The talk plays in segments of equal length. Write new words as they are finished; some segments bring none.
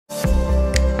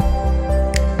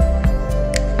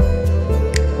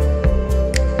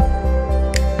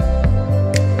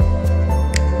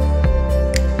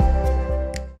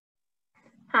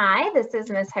this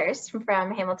is Ms. Hurst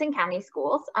from Hamilton County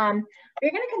Schools. We're going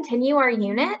to continue our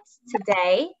unit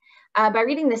today by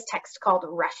reading this text called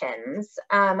Russians.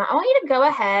 I want you to go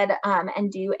ahead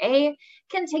and do a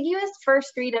contiguous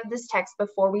first read of this text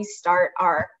before we start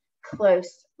our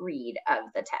close read of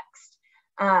the text.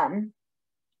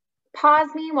 Pause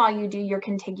me while you do your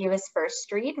contiguous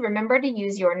first read. Remember to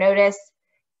use your notice,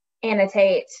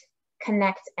 annotate,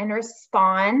 connect, and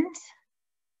respond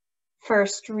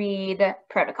first read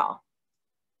protocol.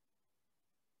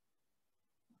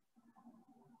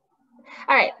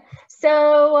 All right,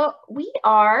 so we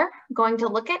are going to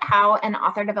look at how an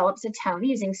author develops a tone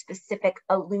using specific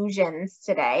allusions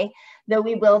today, though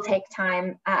we will take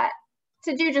time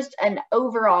to do just an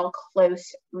overall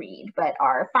close read, but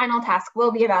our final task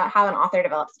will be about how an author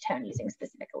develops a tone using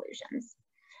specific allusions.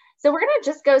 So we're gonna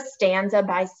just go stanza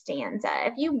by stanza.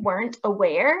 If you weren't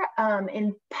aware,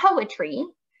 in poetry,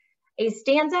 a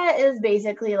stanza is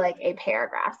basically like a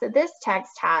paragraph. So this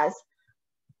text has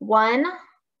 1,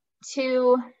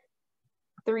 2,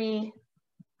 3,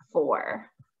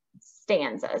 4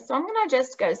 stanzas. So I'm gonna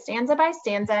just go stanza by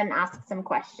stanza and ask some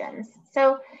questions.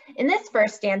 So in this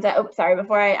first stanza,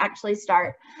 before I actually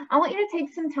start, I want you to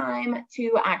take some time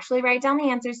to actually write down the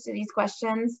answers to these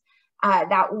questions.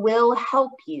 That will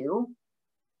help you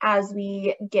as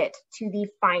we get to the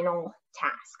final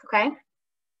task, okay?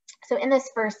 So in this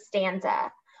first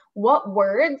stanza, what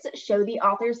words show the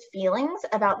author's feelings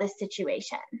about this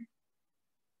situation?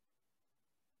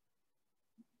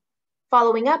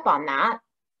 Following up on that,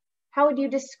 how would you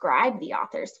describe the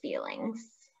author's feelings?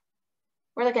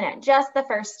 We're looking at just the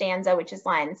first stanza, which is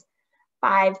lines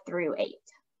 5 through 8.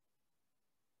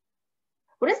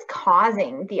 What is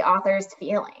causing the author's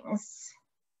feelings?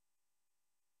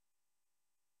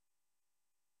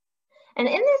 And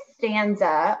in this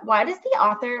stanza, why does the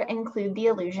author include the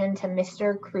allusion to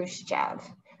Mr. Khrushchev?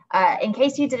 In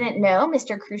case you didn't know,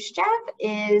 Mr. Khrushchev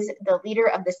is the leader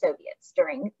of the Soviets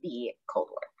during the Cold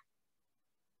War.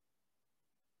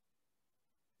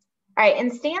 All right,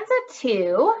 in stanza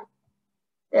 2,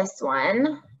 this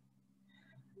one,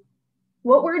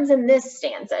 what words in this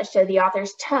stanza show the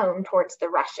author's tone towards the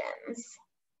Russians?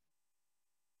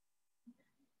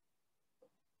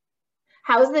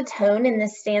 How is the tone in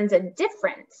this stanza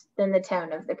different than the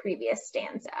tone of the previous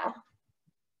stanza?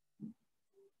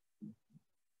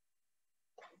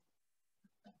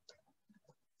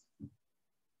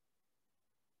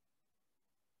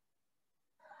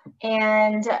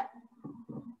 And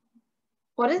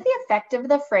what is the effect of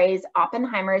the phrase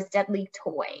Oppenheimer's deadly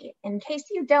toy? In case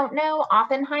you don't know,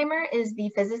 Oppenheimer is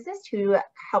the physicist who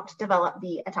helped develop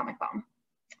the atomic bomb.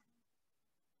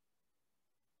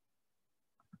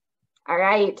 All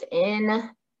right, in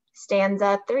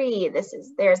stanza 3,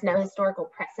 there's no historical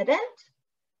precedent.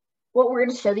 What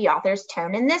words show the author's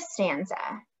tone in this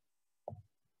stanza?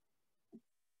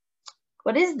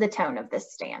 What is the tone of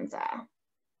this stanza?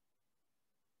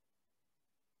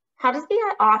 How does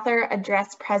the author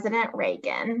address President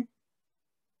Reagan?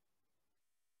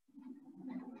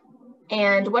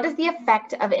 And what is the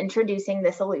effect of introducing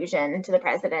this allusion to the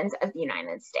President of the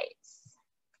United States?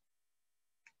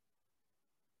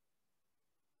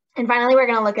 And finally, we're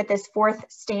going to look at this fourth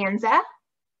stanza.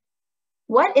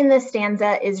 What in this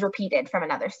stanza is repeated from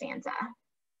another stanza?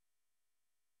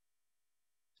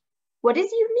 What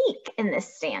is unique in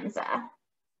this stanza?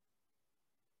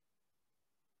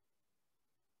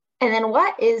 And then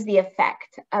what is the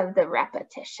effect of the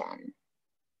repetition?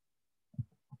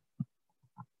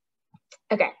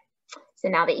 Okay, so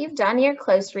now that you've done your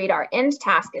close read, our end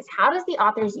task is how does the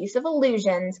author's use of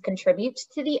allusions contribute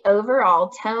to the overall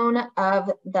tone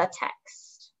of the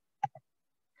text?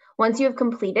 Once you have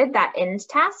completed that end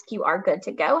task, you are good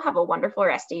to go. Have a wonderful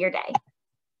rest of your day.